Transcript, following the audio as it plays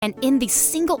And in the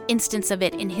single instance of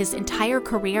it in his entire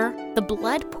career, the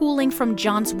blood pooling from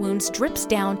John's wounds drips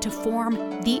down to form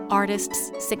the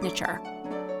artist's signature.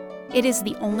 It is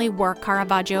the only work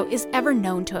Caravaggio is ever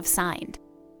known to have signed.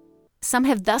 Some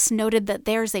have thus noted that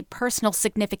there's a personal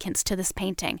significance to this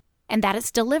painting, and that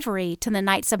its delivery to the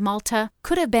Knights of Malta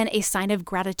could have been a sign of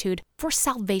gratitude for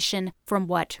salvation from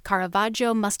what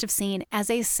Caravaggio must have seen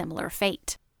as a similar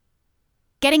fate.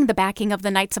 Getting the backing of the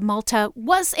Knights of Malta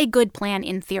was a good plan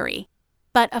in theory.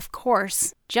 But of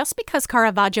course, just because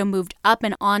Caravaggio moved up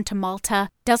and on to Malta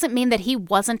doesn't mean that he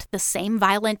wasn't the same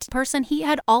violent person he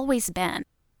had always been.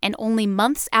 And only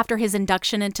months after his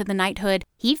induction into the knighthood,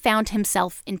 he found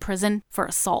himself in prison for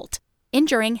assault,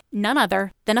 injuring none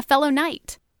other than a fellow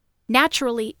knight.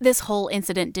 Naturally, this whole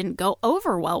incident didn't go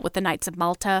over well with the Knights of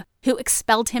Malta, who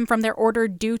expelled him from their order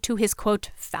due to his, quote,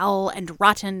 foul and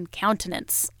rotten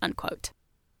countenance, unquote.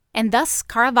 And thus,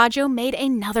 Caravaggio made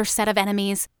another set of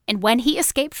enemies, and when he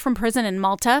escaped from prison in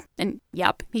Malta, and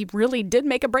yep, he really did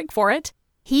make a break for it,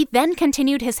 he then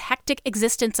continued his hectic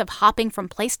existence of hopping from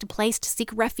place to seek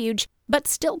refuge, but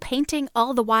still painting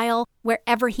all the while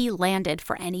wherever he landed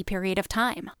for any period of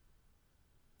time.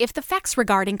 If the facts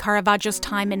regarding Caravaggio's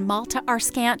time in Malta are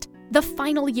scant, the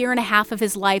final year and a half of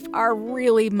his life are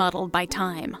really muddled by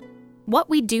time. What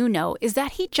we do know is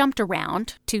that he jumped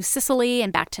around to Sicily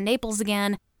and back to Naples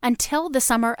again until the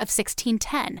summer of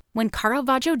 1610, when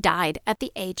Caravaggio died at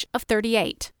the age of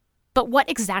 38. But what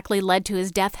exactly led to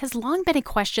his death has long been a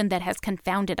question that has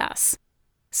confounded us.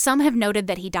 Some have noted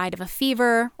that he died of a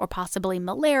fever, or possibly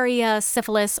malaria,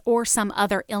 syphilis, or some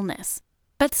other illness.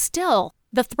 But still,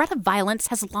 the threat of violence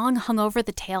has long hung over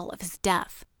the tale of his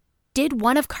death. Did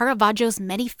one of Caravaggio's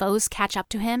many foes catch up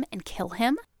to him and kill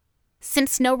him?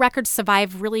 Since no records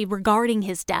survive really regarding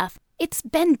his death, it's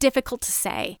been difficult to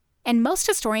say, and most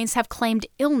historians have claimed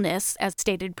illness, as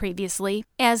stated previously,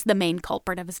 as the main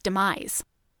culprit of his demise.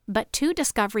 But two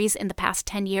discoveries in the past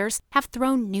 10 years have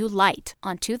thrown new light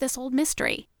onto this old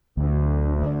mystery.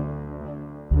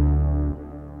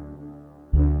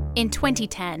 In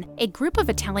 2010, a group of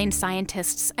Italian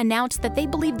scientists announced that they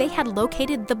believed they had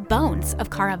located the bones of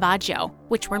Caravaggio,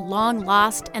 which were long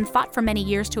lost and thought for many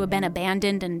years to have been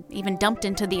abandoned and even dumped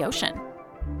into the ocean.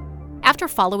 After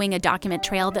following a document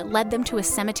trail that led them to a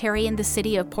cemetery in the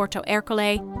city of Porto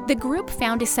Ercole, the group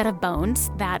found a set of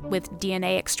bones that, with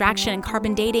DNA extraction and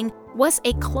carbon dating, was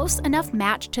a close enough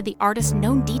match to the artist's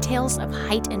known details of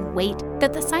height and weight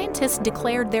that the scientists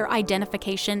declared their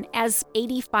identification as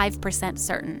 85%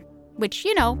 certain, which,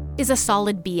 is a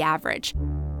solid B average.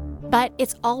 But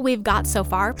it's all we've got so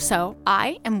far, so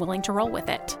I am willing to roll with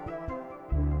it.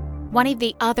 One of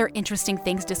the other interesting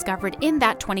things discovered in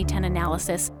that 2010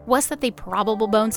 analysis was that the probable bones